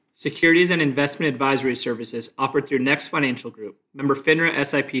Securities and investment advisory services offered through Next Financial Group, member FINRA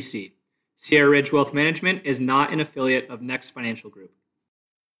SIPC. Sierra Ridge Wealth Management is not an affiliate of Next Financial Group.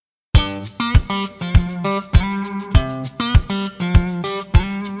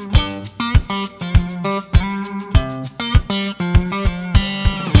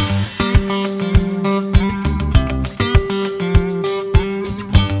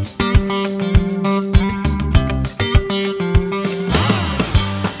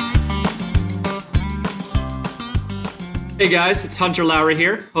 Hey guys, it's Hunter Lowry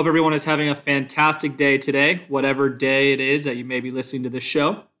here. Hope everyone is having a fantastic day today, whatever day it is that you may be listening to this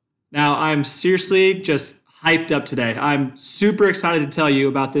show. Now, I'm seriously just hyped up today. I'm super excited to tell you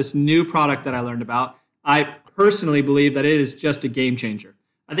about this new product that I learned about. I personally believe that it is just a game changer.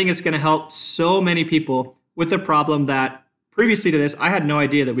 I think it's going to help so many people with a problem that previously to this, I had no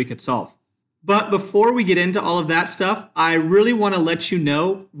idea that we could solve. But before we get into all of that stuff, I really want to let you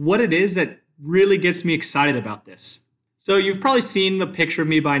know what it is that really gets me excited about this. So you've probably seen the picture of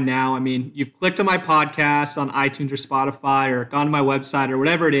me by now. I mean, you've clicked on my podcast on iTunes or Spotify or gone to my website or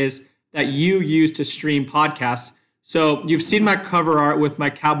whatever it is that you use to stream podcasts. So you've seen my cover art with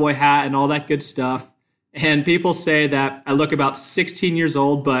my cowboy hat and all that good stuff. And people say that I look about 16 years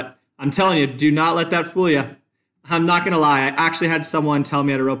old, but I'm telling you, do not let that fool you. I'm not going to lie. I actually had someone tell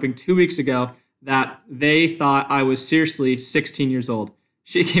me at a roping 2 weeks ago that they thought I was seriously 16 years old.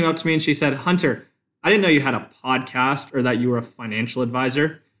 She came up to me and she said, "Hunter, I didn't know you had a podcast or that you were a financial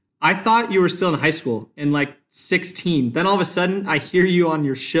advisor. I thought you were still in high school and like 16. Then all of a sudden, I hear you on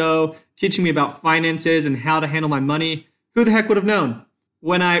your show teaching me about finances and how to handle my money. Who the heck would have known?"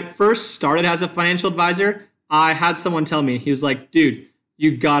 When I first started as a financial advisor, I had someone tell me, he was like, "Dude,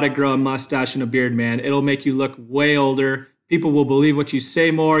 you gotta grow a mustache and a beard, man. It'll make you look way older. People will believe what you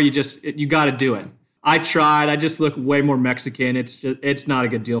say more. You gotta do it." I tried. I just look way more Mexican. It's not a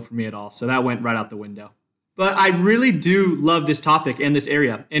good deal for me at all. So that went right out the window. But I really do love this topic and this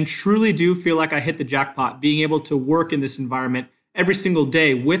area and truly do feel like I hit the jackpot being able to work in this environment every single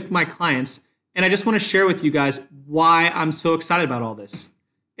day with my clients. And I just want to share with you guys why I'm so excited about all this.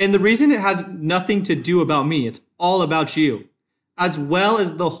 And the reason it has nothing to do about me, it's all about you, as well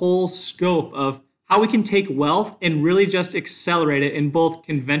as the whole scope of how we can take wealth and really just accelerate it in both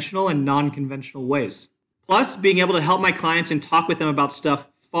conventional and non-conventional ways. Plus, being able to help my clients and talk with them about stuff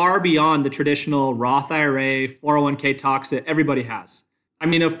far beyond the traditional Roth IRA, 401k talks that everybody has. I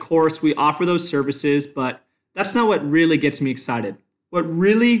mean, of course, we offer those services, but that's not what really gets me excited. What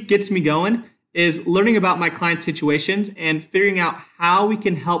really gets me going is learning about my clients' situations and figuring out how we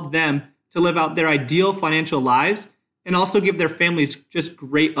can help them to live out their ideal financial lives and also give their families just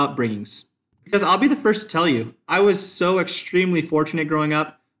great upbringings. Because I'll be the first to tell you, I was so extremely fortunate growing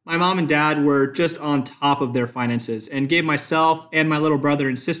up. My mom and dad were just on top of their finances and gave myself and my little brother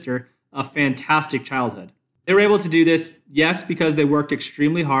and sister a fantastic childhood. They were able to do this, yes, because they worked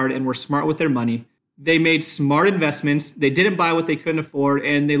extremely hard and were smart with their money. They made smart investments, they didn't buy what they couldn't afford,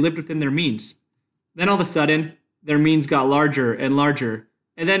 and they lived within their means. Then all of a sudden, their means got larger and larger,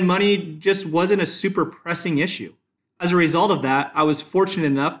 and then money just wasn't a super pressing issue. As a result of that, I was fortunate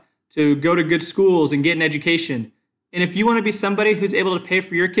enough to go to good schools and get an education. And if you want to be somebody who's able to pay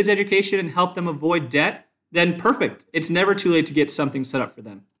for your kids' education and help them avoid debt, then perfect. It's never too late to get something set up for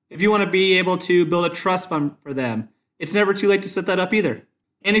them. If you want to be able to build a trust fund for them, it's never too late to set that up either.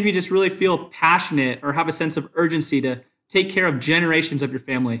 And if you just really feel passionate or have a sense of urgency to take care of generations of your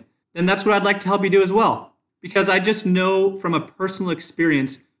family, then that's what I'd like to help you do as well. Because I just know from a personal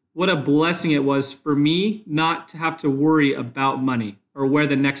experience what a blessing it was for me not to have to worry about money or where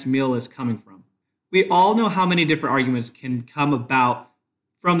the next meal is coming from. We all know how many different arguments can come about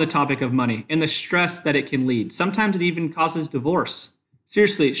from the topic of money and the stress that it can lead. Sometimes it even causes divorce.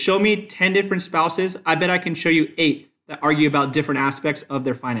 Seriously, show me 10 different spouses. I bet I can show you 8 that argue about different aspects of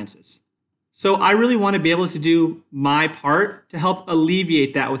their finances. So I really want to be able to do my part to help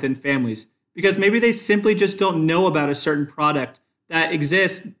alleviate that within families, because maybe they simply just don't know about a certain product that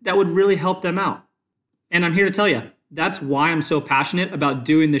exists that would really help them out. And I'm here to tell you, that's why I'm so passionate about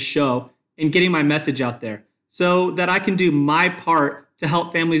doing this show and getting my message out there so that I can do my part to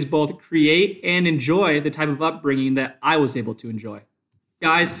help families both create and enjoy the type of upbringing that I was able to enjoy.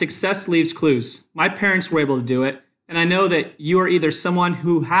 Guys, success leaves clues. My parents were able to do it, and I know that you are either someone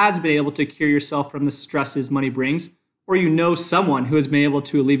who has been able to cure yourself from the stresses money brings, or you know someone who has been able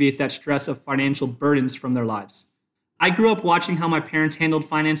to alleviate that stress of financial burdens from their lives. I grew up watching how my parents handled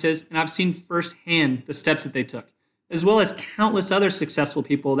finances, and I've seen firsthand the steps that they took, as well as countless other successful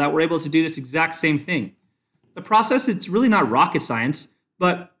people that were able to do this exact same thing. The process, it's really not rocket science,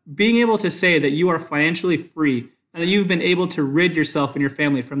 but being able to say that you are financially free and that you've been able to rid yourself and your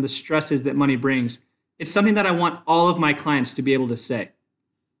family from the stresses that money brings, it's something that I want all of my clients to be able to say.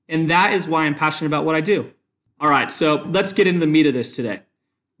 And that is why I'm passionate about what I do. All right, so let's get into the meat of this today.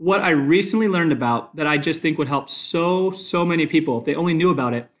 What I recently learned about that I just think would help so many people if they only knew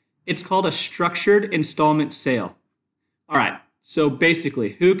about it, it's called a structured installment sale. All right, so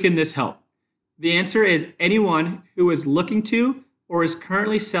basically, who can this help? The answer is anyone who is looking to or is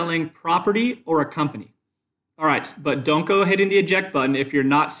currently selling property or a company. All right, but don't go hitting the eject button if you're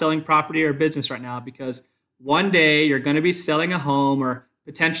not selling property or business right now, because one day you're going to be selling a home or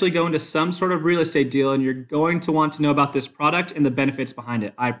potentially go into some sort of real estate deal, and you're going to want to know about this product and the benefits behind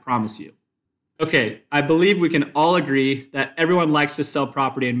it. I promise you. Okay, I believe we can all agree that everyone likes to sell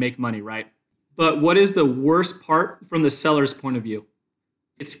property and make money, right? But what is the worst part from the seller's point of view?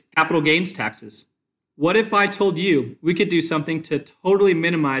 It's capital gains taxes. What if I told you we could do something to totally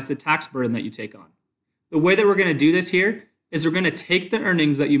minimize the tax burden that you take on? The way that we're going to do this here is we're going to take the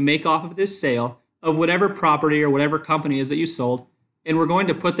earnings that you make off of this sale of whatever property or whatever company is that you sold, and we're going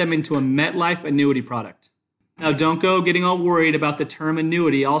to put them into a MetLife annuity product. Now, don't go getting all worried about the term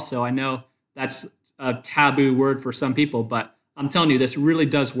annuity also. I know that's a taboo word for some people, but I'm telling you, this really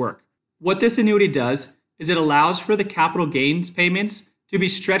does work. What this annuity does is it allows for the capital gains payments to be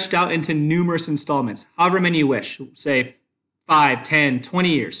stretched out into numerous installments, however many you wish, say 5, 10, 20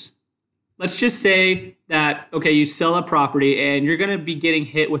 years. Let's just say that, okay, you sell a property and you're going to be getting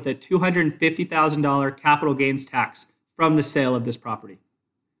hit with a $250,000 capital gains tax from the sale of this property.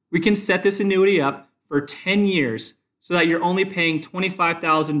 We can set this annuity up for 10 years so that you're only paying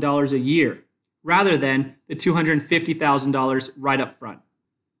 $25,000 a year rather than the $250,000 right up front.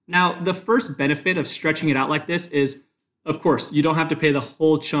 Now, the first benefit of stretching it out like this is, of course, you don't have to pay the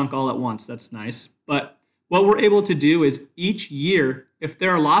whole chunk all at once. That's nice. But what we're able to do is each year, if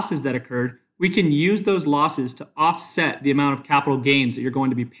there are losses that occurred, we can use those losses to offset the amount of capital gains that you're going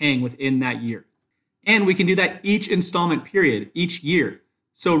to be paying within that year. And we can do that each installment period, each year.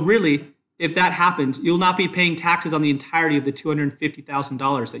 So really, if that happens, you'll not be paying taxes on the entirety of the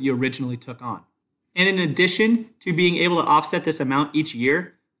 $250,000 that you originally took on. And in addition to being able to offset this amount each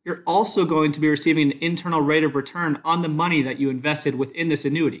year, you're also going to be receiving an internal rate of return on the money that you invested within this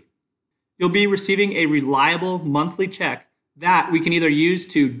annuity. You'll be receiving a reliable monthly check that we can either use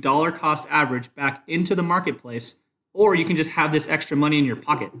to dollar cost average back into the marketplace, or you can just have this extra money in your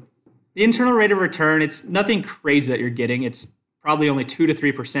pocket. The internal rate of return, it's nothing crazy that you're getting. It's probably only 2 to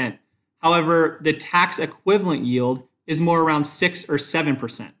 3%. However, the tax equivalent yield is more around 6 or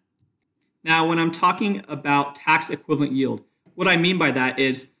 7%. Now, when I'm talking about tax equivalent yield, what I mean by that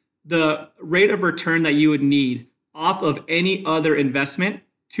is the rate of return that you would need off of any other investment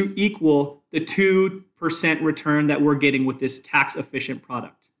to equal the 2% return that we're getting with this tax efficient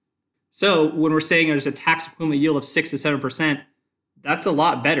product. So when we're saying there's a tax equivalent yield of 6 to 7%, that's a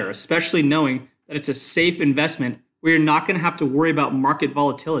lot better, especially knowing that it's a safe investment where you're not going to have to worry about market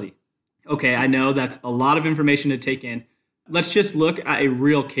volatility. Okay, I know that's a lot of information to take in. Let's just look at a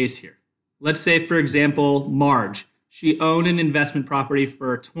real case here. Let's say, for example, Marge. She owned an investment property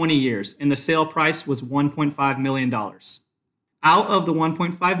for 20 years, and the sale price was $1.5 million. Out of the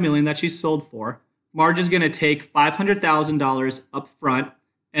 $1.5 million that she sold for, Marge is going to take $500,000 up front,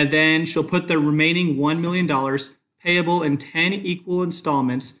 and then she'll put the remaining $1 million payable in 10 equal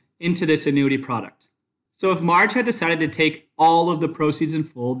installments into this annuity product. So if Marge had decided to take all of the proceeds in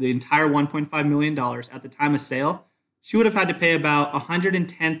full, the entire $1.5 million at the time of sale, she would have had to pay about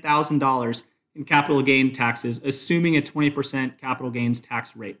 $110,000 in capital gain taxes, assuming a 20% capital gains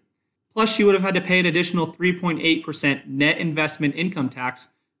tax rate. Plus, she would have had to pay an additional 3.8% net investment income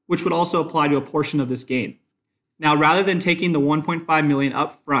tax, which would also apply to a portion of this gain. Now, rather than taking the $1.5 million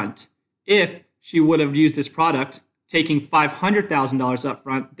up front, if she would have used this product, taking $500,000 up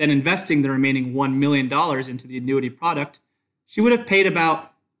front, then investing the remaining $1 million into the annuity product, she would have paid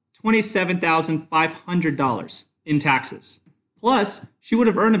about $27,500 in taxes. Plus, she would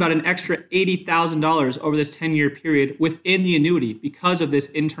have earned about an extra $80,000 over this 10-year period within the annuity because of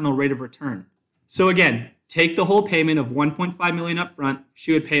this internal rate of return. So again, take the whole payment of $1.5 million up front,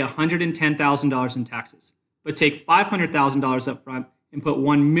 she would pay $110,000 in taxes. But take $500,000 up front and put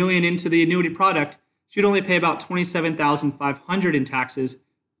 $1 million into the annuity product, she'd only pay about $27,500 in taxes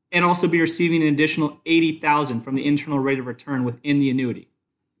and also be receiving an additional $80,000 from the internal rate of return within the annuity.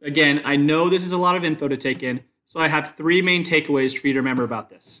 Again, I know this is a lot of info to take in, so I have 3 main takeaways for you to remember about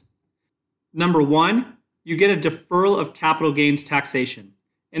this. Number 1, you get a deferral of capital gains taxation.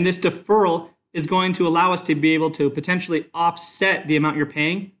 And this deferral is going to allow us to be able to potentially offset the amount you're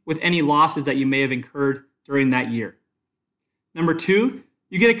paying with any losses that you may have incurred during that year. Number 2,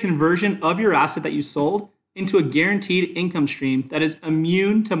 you get a conversion of your asset that you sold into a guaranteed income stream that is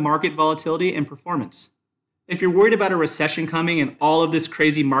immune to market volatility and performance. If you're worried about a recession coming and all of this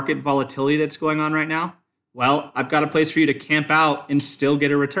crazy market volatility that's going on right now, well, I've got a place for you to camp out and still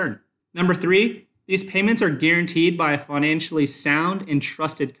get a return. Number 3, these payments are guaranteed by a financially sound and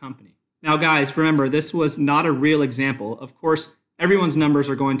trusted company. Now, guys, remember, this was not a real example. Of course, everyone's numbers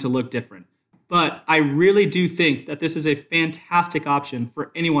are going to look different. But I really do think that this is a fantastic option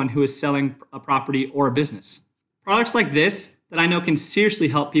for anyone who is selling a property or a business. Products like this that I know can seriously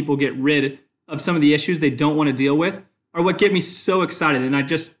help people get rid of some of the issues they don't want to deal with are what get me so excited, and I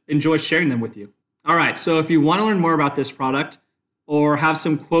just enjoy sharing them with you. All right, so if you want to learn more about this product or have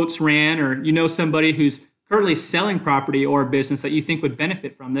some quotes ran, or you know somebody who's currently selling property or a business that you think would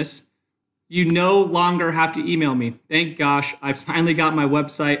benefit from this, you no longer have to email me. Thank gosh, I finally got my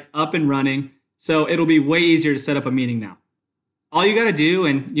website up and running, so it'll be way easier to set up a meeting now. All you got to do,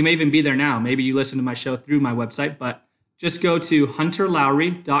 and you may even be there now, maybe you listen to my show through my website, but just go to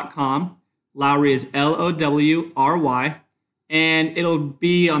hunterlowry.com. Lowry is Lowry, and it'll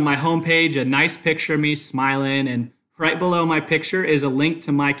be on my homepage, a nice picture of me smiling, and right below my picture is a link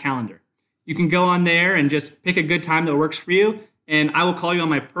to my calendar. You can go on there and just pick a good time that works for you, and I will call you on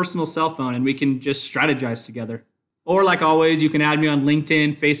my personal cell phone, and we can just strategize together. Or like always, you can add me on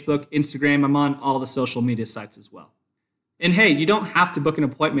LinkedIn, Facebook, Instagram. I'm on all the social media sites as well. And hey, you don't have to book an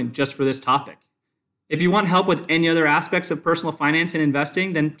appointment just for this topic. If you want help with any other aspects of personal finance and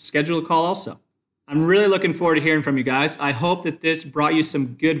investing, then schedule a call also. I'm really looking forward to hearing from you guys. I hope that this brought you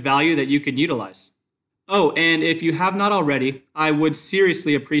some good value that you can utilize. Oh, and if you have not already, I would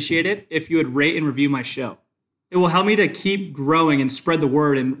seriously appreciate it if you would rate and review my show. It will help me to keep growing and spread the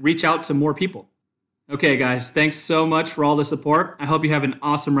word and reach out to more people. Okay, guys, thanks so much for all the support. I hope you have an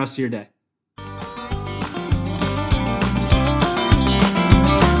awesome rest of your day.